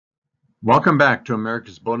Welcome back to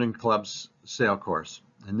America's Boating Club's Sail Course.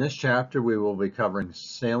 In this chapter, we will be covering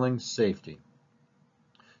sailing safety.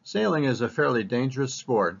 Sailing is a fairly dangerous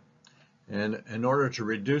sport, and in order to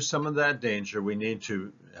reduce some of that danger, we need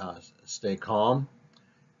to stay calm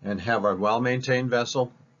and have a well-maintained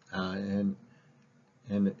vessel and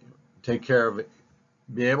take care of,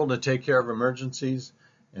 be able to take care of emergencies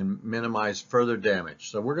and minimize further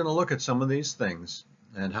damage. So we're going to look at some of these things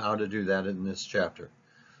and how to do that in this chapter.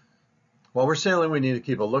 While we're sailing, we need to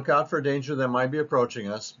keep a lookout for danger that might be approaching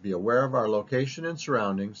us, be aware of our location and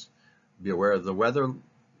surroundings, be aware of the weather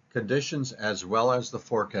conditions as well as the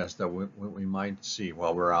forecast that we might see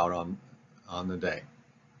while we're out on the day.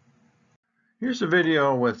 Here's a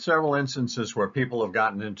video with several instances where people have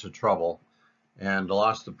gotten into trouble and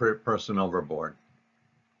lost the person overboard.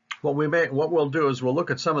 What we'll do is we'll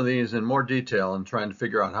look at some of these in more detail and trying to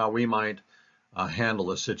figure out how we might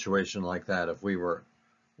handle a situation like that if we were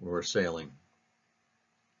sailing.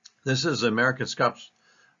 This is America's Cups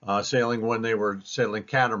sailing when they were sailing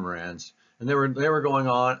catamarans, and they were going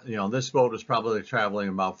on. This boat was probably traveling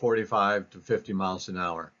about 45 to 50 miles an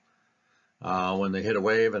hour when they hit a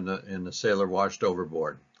wave and the sailor washed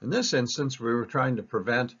overboard. In this instance, we were trying to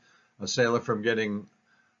prevent a sailor from getting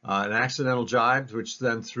an accidental jibe, which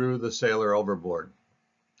then threw the sailor overboard.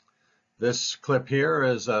 This clip here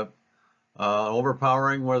is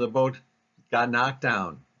overpowering where the boat got knocked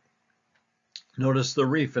down. Notice the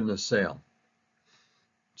reef in the sail.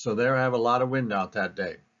 So there I have a lot of wind out that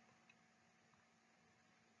day.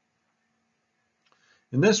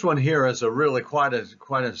 And this one here is really quite a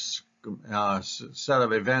set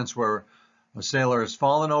of events where a sailor has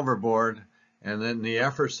fallen overboard, and then the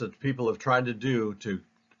efforts that people have tried to do to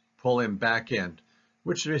pull him back in,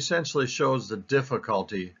 which essentially shows the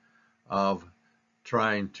difficulty of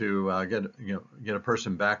trying to get a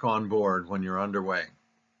person back on board when you're underway.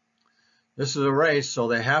 This is a race, so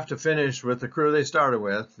they have to finish with the crew they started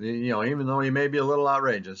with. Even though he may be a little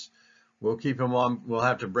outrageous, we'll keep him on. We'll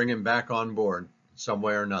have to bring him back on board some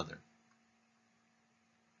way or another.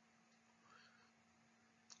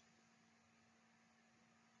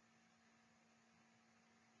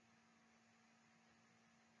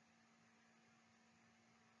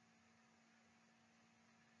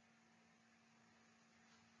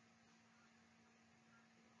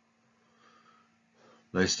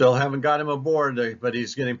 They still haven't got him aboard, but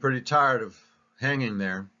he's getting pretty tired of hanging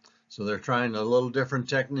there. So they're trying a little different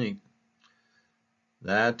technique.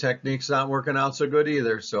 That technique's not working out so good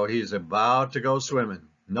either, so he's about to go swimming.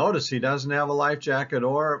 Notice he doesn't have a life jacket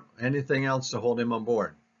or anything else to hold him on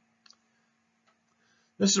board.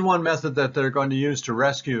 This is one method that they're going to use to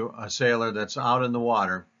rescue a sailor that's out in the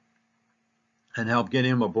water and help get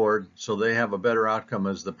him aboard so they have a better outcome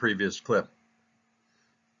as the previous clip.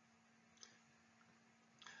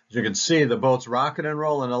 As you can see, the boat's rocking and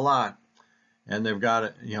rolling a lot, and they've got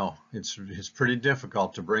it, it's pretty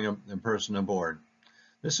difficult to bring a person aboard.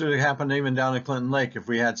 This would happen even down at Clinton Lake if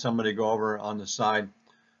we had somebody go over on the side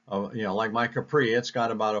of, like my Capri, it's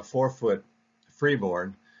got about a 4-foot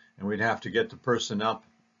freeboard, and we'd have to get the person up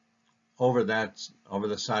over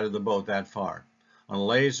the side of the boat that far. On a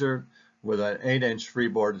laser with an 8-inch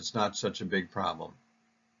freeboard, it's not such a big problem.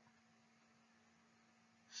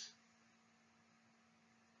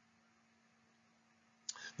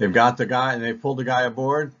 They've got the guy, and they pulled the guy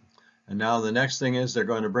aboard, and now the next thing is they're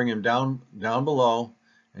going to bring him down below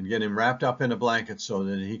and get him wrapped up in a blanket so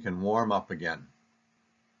that he can warm up again.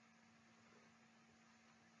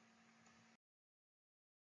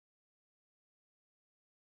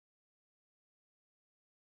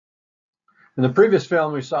 In the previous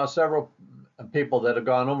film, we saw several people that have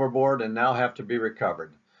gone overboard and now have to be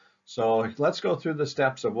recovered. So let's go through the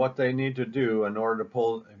steps of what they need to do in order to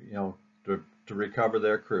pull, to recover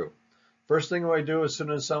their crew. First thing we do, as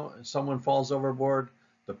soon as someone falls overboard,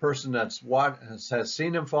 the person has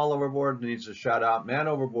seen him fall overboard needs to shout out, "Man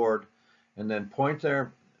overboard," and then point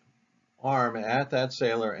their arm at that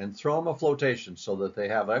sailor and throw him a flotation so that they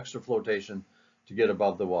have extra flotation to get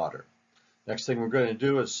above the water. Next thing we're going to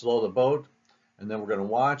do is slow the boat, and then we're going to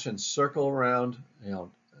watch and circle around,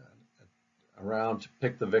 around to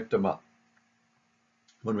pick the victim up.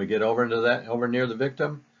 When we get over near the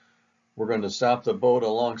victim, we're going to stop the boat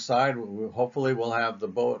alongside. Hopefully we'll have the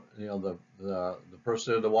boat, the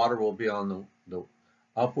person in the water will be on the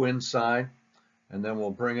upwind side, and then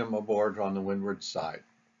we'll bring him aboard on the windward side.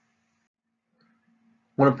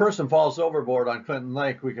 When a person falls overboard on Clinton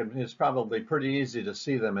Lake, it's probably pretty easy to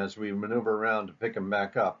see them as we maneuver around to pick them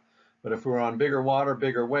back up. But if we're on bigger water,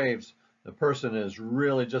 bigger waves, the person is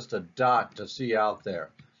really just a dot to see out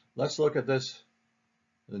there. Let's look at this,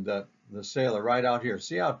 the the sailor right out here.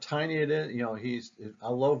 See how tiny it is? You know, he's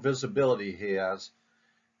how low visibility he has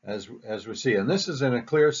as we see. And this is in a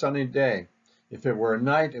clear sunny day. If it were a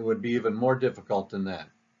night, it would be even more difficult than that.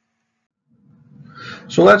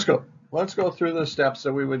 So let's go through the steps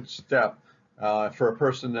that we would step for a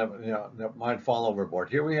person that might fall overboard.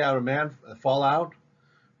 Here we have a man fall out.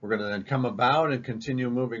 We're going to then come about and continue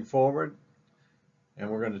moving forward, and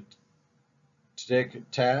we're going to take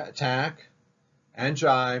tack and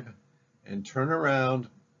jibe and turn around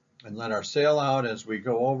and let our sail out as we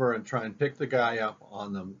go over and try and pick the guy up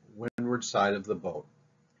on the windward side of the boat.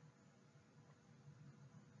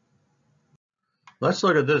 Let's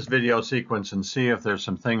look at this video sequence and see if there's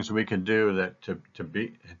some things we can do that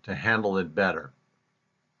to handle it better.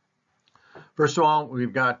 First of all,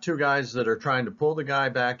 we've got two guys that are trying to pull the guy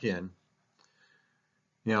back in,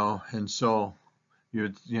 and so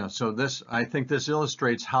so this, I think this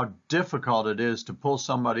illustrates how difficult it is to pull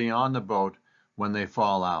somebody on the boat when they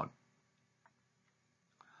fall out.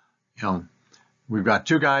 We've got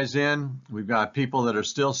two guys in, we've got people that are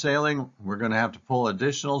still sailing. We're going to have to pull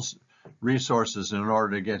additional resources in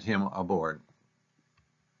order to get him aboard.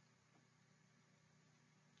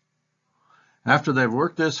 After they've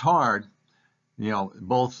worked this hard,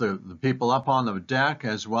 both the people up on the deck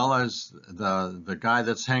as well as the guy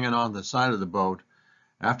that's hanging on the side of the boat,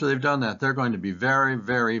 after they've done that, they're going to be very,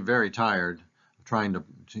 very, very tired trying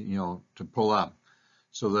to pull up.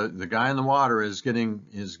 So the guy in the water is getting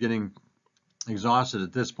exhausted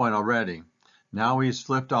at this point already. Now he's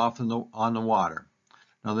flipped off on the water.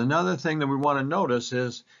 Now another thing that we want to notice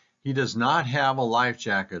is he does not have a life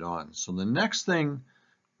jacket on. So the next thing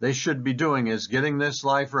they should be doing is getting this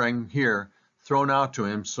life ring here thrown out to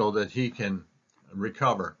him so that he can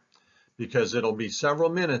recover, because it'll be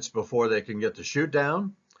several minutes before they can get the chute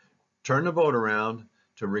down, turn the boat around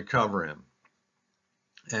to recover him.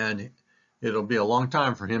 And it'll be a long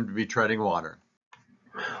time for him to be treading water.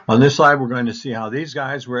 On this slide, we're going to see how these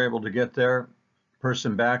guys were able to get their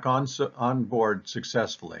person back on board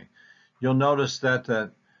successfully. You'll notice that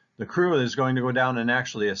the crew is going to go down and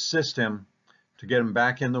actually assist him to get him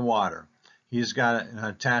back in the water. He's got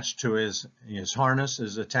attached to his harness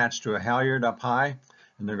is attached to a halyard up high,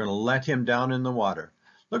 and they're going to let him down in the water.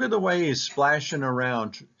 Look at the way he's splashing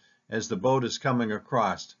around as the boat is coming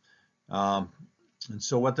across. And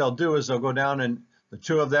so what they'll do is they'll go down and the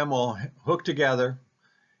two of them will hook together,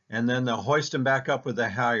 and then they'll hoist him back up with the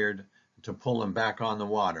halyard to pull him back on the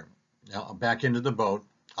water, back into the boat,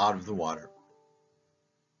 out of the water.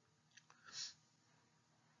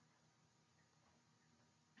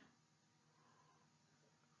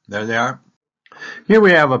 There they are. Here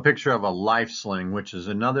we have a picture of a life sling, which is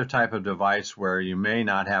another type of device where you may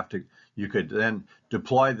not have to, you could then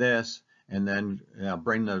deploy this and then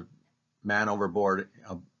bring the man overboard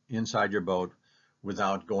inside your boat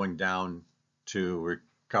without going down to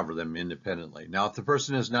recover them independently. Now, if the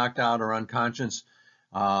person is knocked out or unconscious,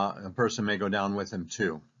 a person may go down with them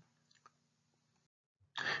too.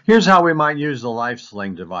 Here's how we might use the life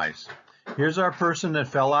sling device. Here's our person that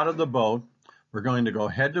fell out of the boat. We're going to go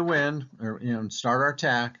head to wind, or start our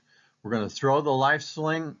tack. We're going to throw the life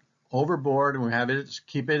sling overboard, and we have it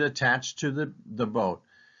keep it attached to the boat.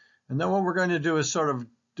 And then what we're going to do is sort of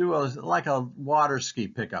do like a water ski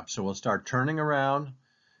pickup. So we'll start turning around,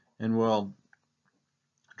 and we'll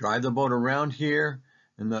drive the boat around here,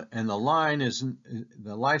 and the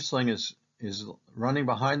life sling is running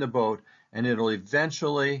behind the boat, and it'll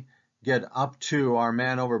eventually get up to our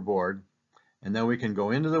man overboard, and then we can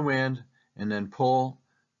go into the wind and then pull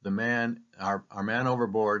the our man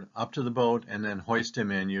overboard up to the boat and then hoist him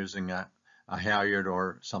in using a halyard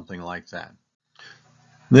or something like that.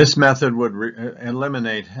 This method would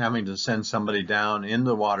eliminate having to send somebody down in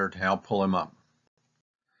the water to help pull him up.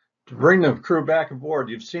 To bring the crew back aboard,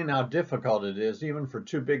 you've seen how difficult it is, even for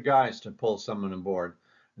two big guys, to pull someone aboard.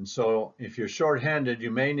 And so if you're short-handed,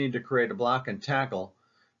 you may need to create a block and tackle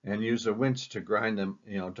and use a winch to grind them,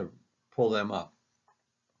 to pull them up.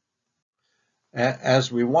 As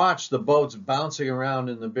we watch the boats bouncing around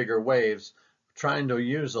in the bigger waves, trying to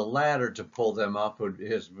use a ladder to pull them up would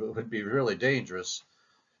be really dangerous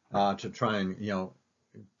to try and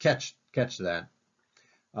catch that.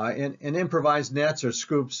 And improvised nets or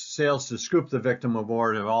sails to scoop the victim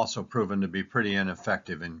aboard have also proven to be pretty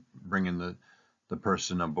ineffective in bringing the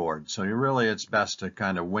person aboard. So it's best to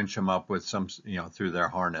kind of winch them up with some, through their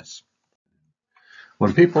harness.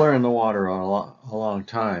 When people are in the water a long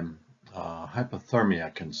time,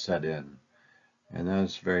 hypothermia can set in, and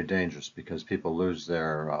that's very dangerous because people lose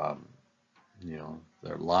their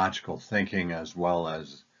logical thinking, as well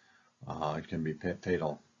as it can be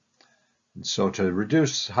fatal. And so to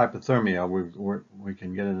reduce hypothermia, we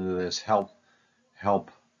can get into this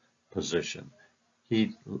help position,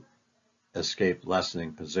 heat escape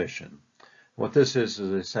lessening position. What this is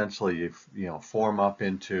essentially you form up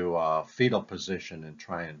into a fetal position and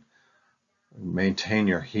try and maintain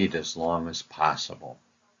your heat as long as possible.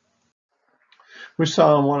 We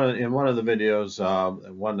saw in one of the videos,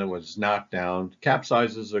 one that was knocked down.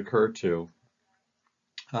 Capsizes occur too.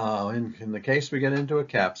 In the case we get into a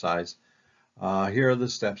capsize, here are the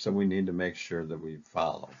steps that we need to make sure that we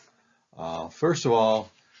follow. First of all,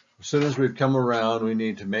 as soon as we've come around, we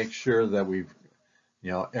need to make sure that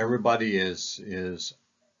everybody is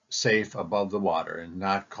safe above the water and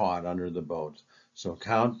not caught under the boat. So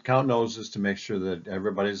count noses to make sure that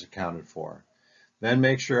everybody's accounted for. Then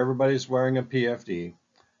make sure everybody's wearing a PFD,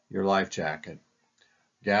 your life jacket.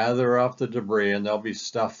 Gather up the debris, and there'll be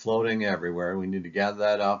stuff floating everywhere. We need to gather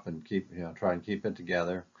that up and try and keep it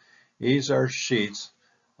together. Ease our sheets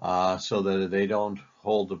so that they don't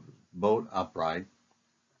hold the boat upright.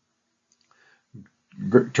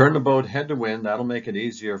 Turn the boat head to wind. That'll make it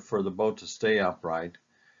easier for the boat to stay upright.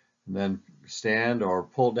 And then stand or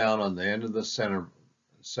pull down on the end of the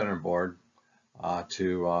center board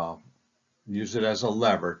to use it as a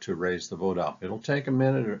lever to raise the boat up. It'll take a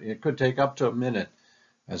minute, or it could take up to a minute,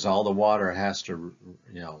 as all the water has to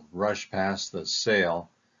rush past the sail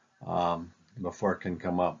before it can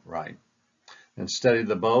come up right. And steady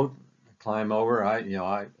the boat, climb over.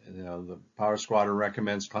 The power squatter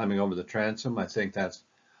recommends climbing over the transom. I think that's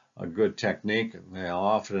a good technique.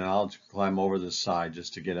 Often I'll climb over the side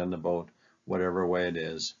just to get in the boat, whatever way it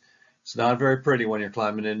is. It's not very pretty when you're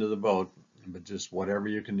climbing into the boat, but just whatever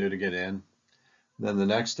you can do to get in. Then the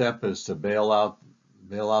next step is to bail out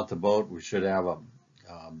the boat. We should have a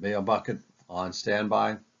bail bucket on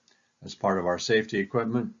standby as part of our safety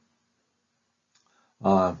equipment.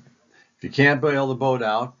 If you can't bail the boat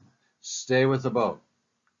out, stay with the boat.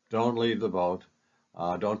 Don't leave the boat.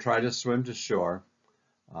 Don't try to swim to shore.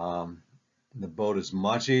 The boat is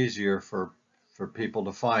much easier for people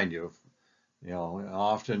to find you.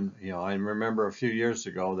 Often, I remember a few years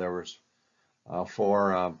ago there was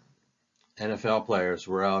 4 NFL players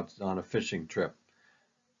were out on a fishing trip.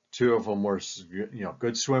 2 of them were,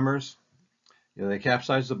 good swimmers. They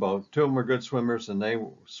capsized the boat. 2 of them were good swimmers, and they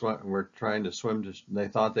were trying to swim. They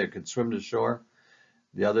thought they could swim to shore.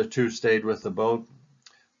 The other 2 stayed with the boat.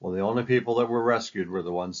 Well, the only people that were rescued were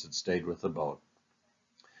the ones that stayed with the boat.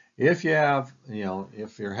 If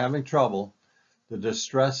if you're having trouble, the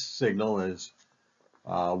distress signal is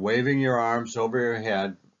waving your arms over your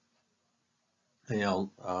head,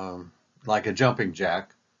 like a jumping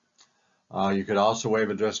jack. You could also wave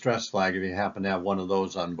a distress flag if you happen to have one of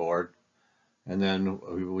those on board. And then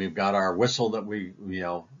we've got our whistle that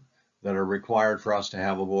that are required for us to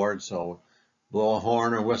have aboard. So blow a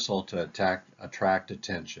horn or whistle to attract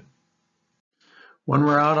attention. When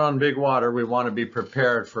we're out on big water, we want to be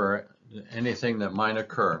prepared for anything that might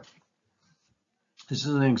occur. This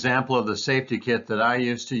is an example of the safety kit that I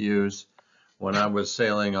used to use when I was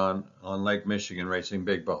sailing on Lake Michigan racing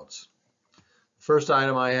big boats. First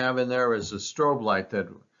item I have in there is a strobe light that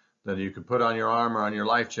you could put on your arm or on your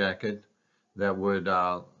life jacket that would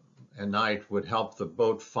at night would help the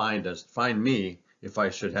boat find me if I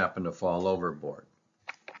should happen to fall overboard.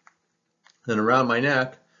 Then around my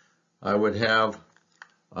neck I would have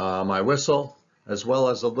my whistle, as well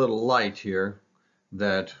as a little light here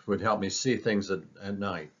that would help me see things at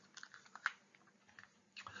night.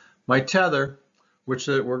 My tether, which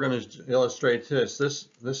we're going to illustrate this is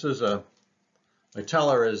my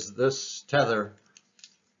tether is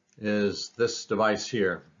this device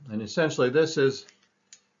here. And essentially this is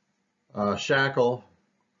a shackle,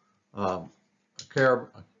 a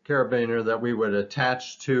carabiner that we would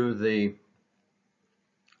attach to the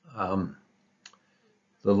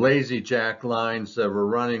lazy jack lines that were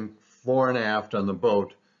running fore and aft on the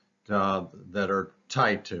boat that are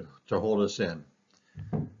tight to hold us in.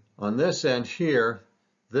 On this end here,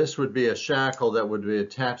 this would be a shackle that would be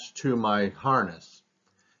attached to my harness.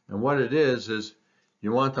 And what it is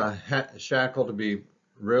you want the shackle to be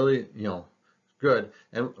really, good.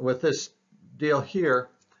 And with this deal here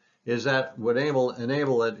is that would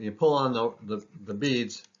enable it, you pull on the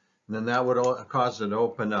beads, and then that would cause it to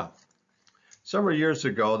open up. Several years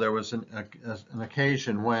ago, there was an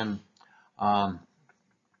occasion when a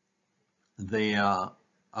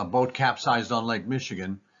boat capsized on Lake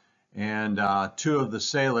Michigan, and 2 of the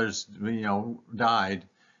sailors, died,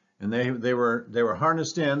 and they were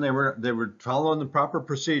harnessed in. They were following the proper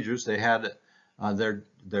procedures. They had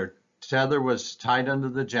their tether was tied under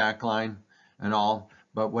the jack line and all.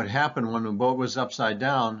 But what happened when the boat was upside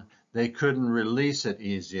down? they couldn't release it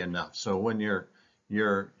easy enough. So when your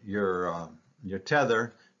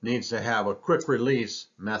tether needs to have a quick release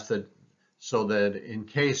method, so that in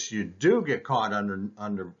case you do get caught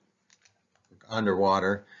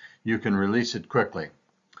underwater, you can release it quickly.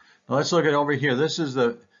 Now let's look at over here. This is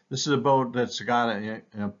a boat that's got a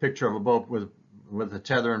picture of a boat with a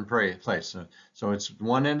tether in place. So it's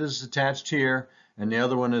one end is attached here, and the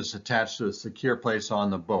other one is attached to a secure place on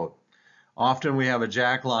the boat. Often we have a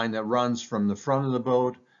jack line that runs from the front of the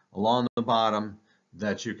boat along the bottom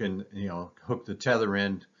that you can, hook the tether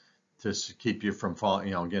in to keep you from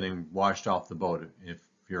falling, getting washed off the boat if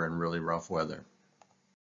you're in really rough weather.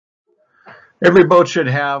 Every boat should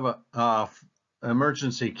have an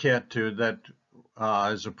emergency kit that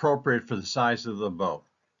is appropriate for the size of the boat.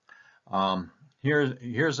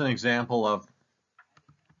 Here's an example of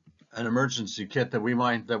an emergency kit that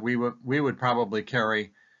we would probably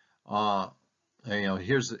carry. That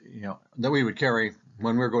we would carry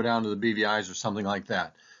when we go down to the BVI's or something like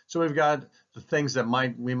that. So we've got the things that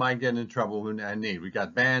we might get in trouble and need. We've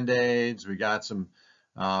got Band-Aids, we got some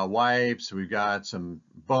wipes, we've got some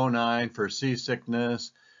Bonine for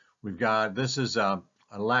seasickness. We've got, this is a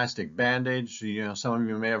elastic bandage. Some of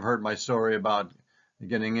you may have heard my story about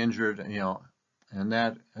getting injured, and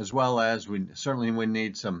that, as well as we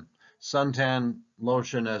need some suntan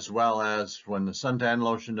lotion, as well as, when the suntan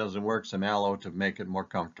lotion doesn't work, some aloe to make it more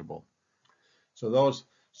comfortable. So those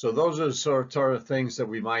are the sort of things that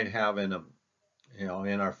we might have in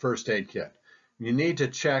our first aid kit. You need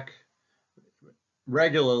to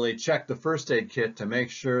regularly check the first aid kit to make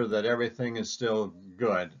sure that everything is still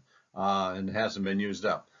good and hasn't been used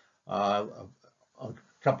up. A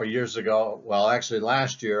couple of years ago, well, actually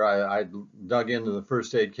last year, I dug into the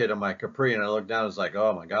first aid kit of my Capri, and I looked down, it's like,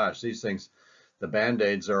 oh my gosh, these things, the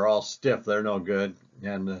Band-Aids are all stiff, they're no good,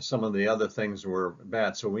 and some of the other things were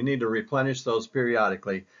bad. So we need to replenish those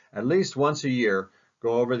periodically, at least once a year.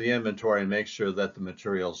 Go over the inventory and make sure that the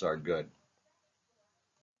materials are good.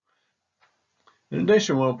 In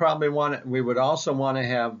addition, we would also want to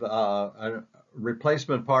have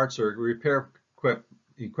replacement parts or repair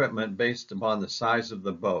equipment based upon the size of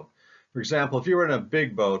the boat. For example, if you were in a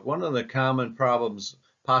big boat, one of the common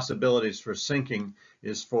possibilities for sinking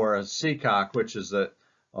is for a seacock, which is a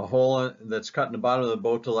hole that's cut in the bottom of the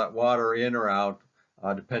boat to let water in or out,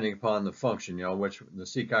 depending upon the function. Which the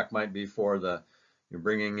seacock might be for you're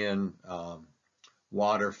bringing in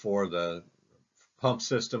water for the pump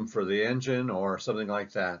system for the engine or something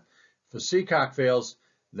like that. If the seacock fails,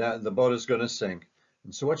 the boat is going to sink.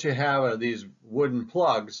 And so what you have are these wooden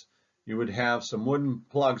plugs. You would have some wooden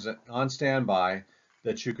plugs on standby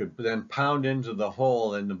that you could then pound into the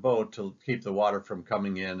hole in the boat to keep the water from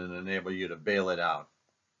coming in and enable you to bail it out.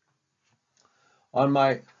 On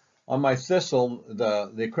my Thistle,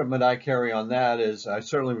 the equipment I carry on that is,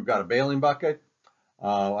 we've got a bailing bucket.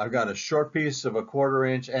 I've got a short piece of a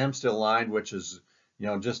 1/4 inch Amstel line, which is,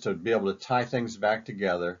 just to be able to tie things back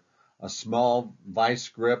together. A small vice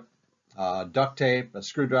grip, duct tape, a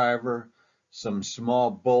screwdriver, some small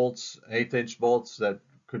bolts, 1/8 inch bolts that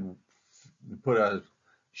could put a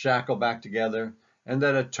shackle back together, and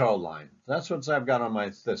then a tow line. That's what I've got on my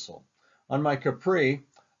Thistle. On my Capri,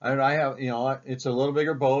 I have, it's a little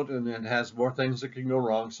bigger boat and it has more things that can go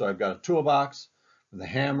wrong. So I've got a toolbox with a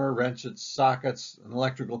hammer, wrenches, sockets, and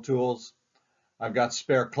electrical tools. I've got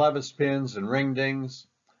spare clevis pins and ring dings.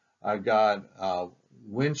 I've got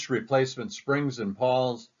winch replacement springs and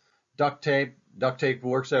pawls, duct tape. Duct tape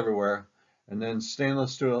works everywhere. And then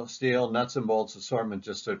stainless steel nuts and bolts assortment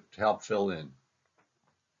just to help fill in.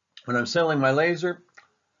 When I'm sailing my laser,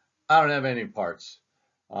 I don't have any parts.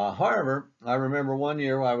 However, I remember one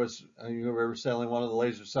year we were sailing one of the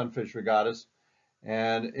laser sunfish regattas,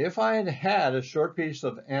 and if I had had a short piece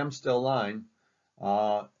of Amstel line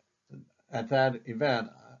at that event,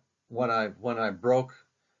 when my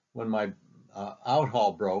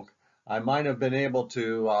outhaul broke, I might have been able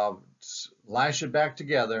to lash it back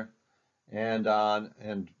together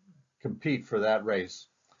and compete for that race.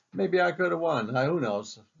 Maybe I could have won. Who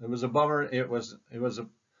knows? It was a bummer. It was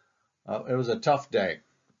a tough day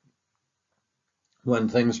when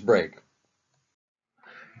things break.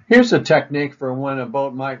 Here's a technique for when a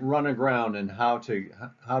boat might run aground and how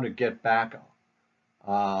to get back,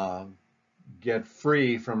 get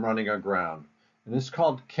free from running aground. And it's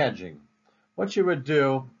called kedging. What you would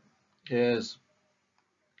do is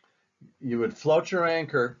you would float your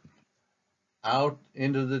anchor out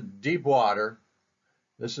into the deep water.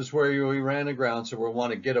 This is where we ran aground, so we'll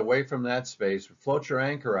want to get away from that space. Float your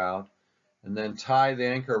anchor out, and then tie the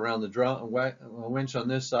anchor around the winch on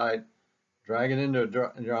this side, drag it into a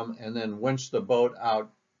drum, and then winch the boat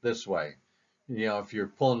out this way. If you're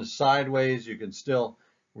pulling it sideways, you can still,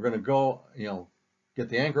 we're going to go, get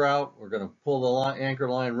the anchor out. We're going to pull the anchor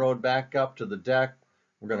line rode back up to the deck.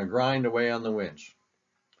 We're going to grind away on the winch.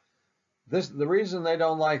 The reason they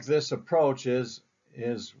don't like this approach is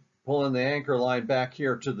pulling the anchor line back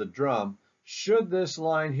here to the drum. Should this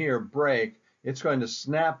line here break, it's going to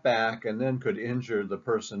snap back and then could injure the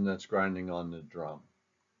person that's grinding on the drum.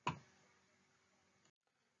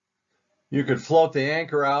 You could float the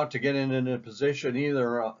anchor out to get it in a position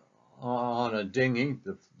either on a dinghy,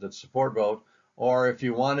 the support boat, or if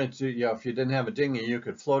you wanted to, if you didn't have a dinghy, you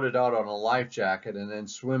could float it out on a life jacket and then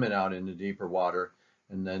swim it out into deeper water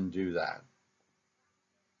and then do that.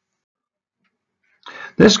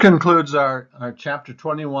 This concludes our chapter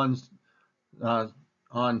 21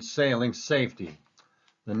 on sailing safety.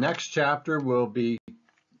 The next chapter will be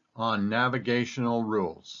on navigational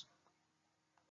rules.